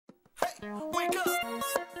Wake up.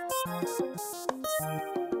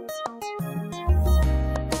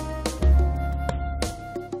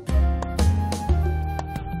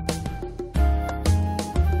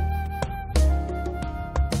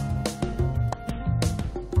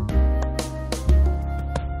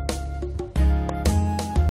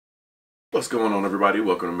 What's going on, everybody?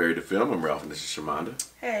 Welcome to Married to Film. I'm Ralph and this is Shamanda.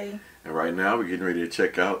 Hey. And right now we're getting ready to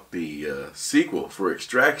check out the sequel for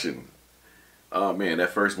Extraction. Oh man,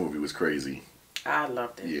 that first movie was crazy. I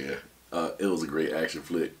loved it. Yeah, it was a great action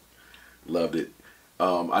flick. Loved it.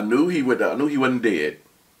 I knew he wasn't dead,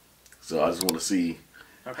 so I just want to see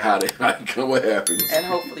how what happens. And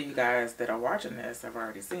hopefully you guys that are watching this have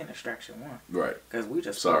already seen Extraction 1. Right. Because we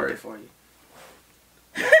just spoiled it for you.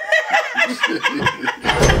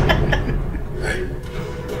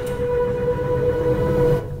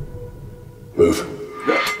 Move.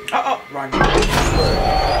 Oh, run.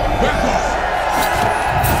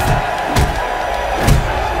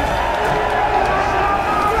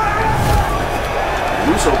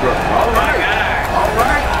 Russo brother. All right. All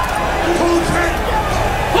right.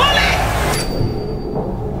 Pull it!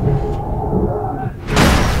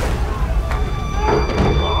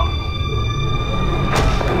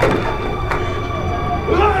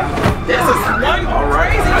 This is one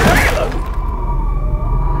crazy trailer.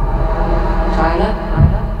 Tyler,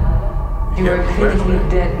 you were clinically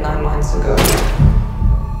dead 9 months ago.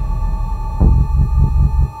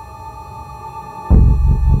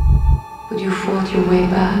 But you fought your way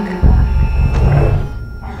back.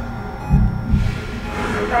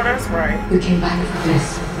 Oh, that's right. You came back for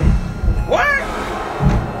this. What?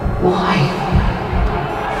 Why?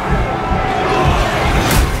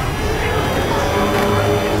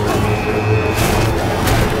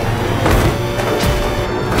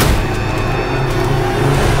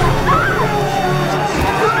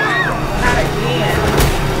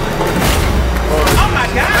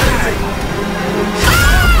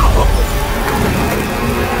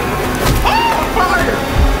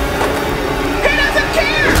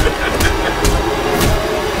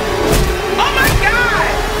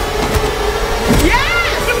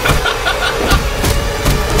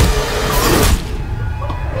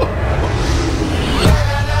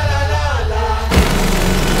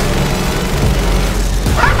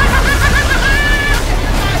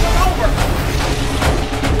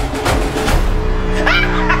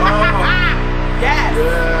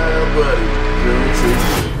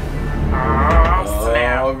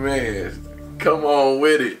 Come on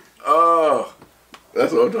with it. Oh,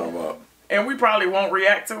 that's what I'm talking about. And we probably won't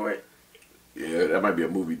react to it. Yeah, that might be a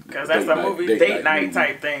movie. Because that's a movie date night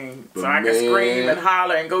type thing. But so I can scream and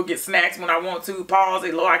holler and go get snacks when I want to. Pause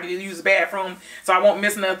it. Lord, I can use the bathroom so I won't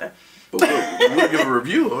miss nothing. But we'll give a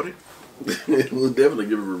review on it. We'll definitely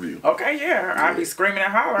give a review. Okay, yeah. I'll be screaming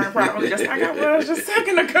and hollering probably just like I was just a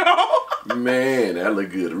second ago. Man, that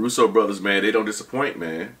look good. The Russo brothers, man, they don't disappoint,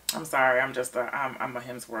 man. I'm sorry. I'm just I'm a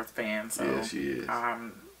Hemsworth fan. So, yeah, she is.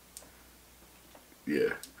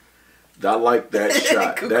 Yeah. I like that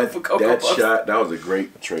shot. That was a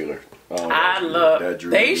great trailer. I love that.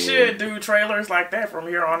 They should do trailers like that from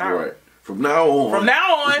here on out. Right. From now on. From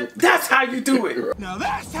now on, that's how you do it. Right. Now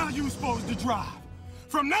that's how you supposed to drive.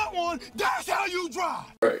 From now on, that's how you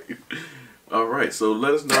drive. Right. All right. So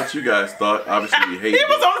let us know what you guys thought. Obviously, we hated it. He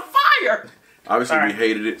was on fire. Obviously, we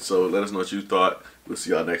hated it. So let us know what you thought. We'll see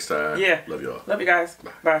y'all next time. Yeah. Love y'all. Love you guys.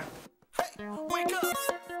 Bye.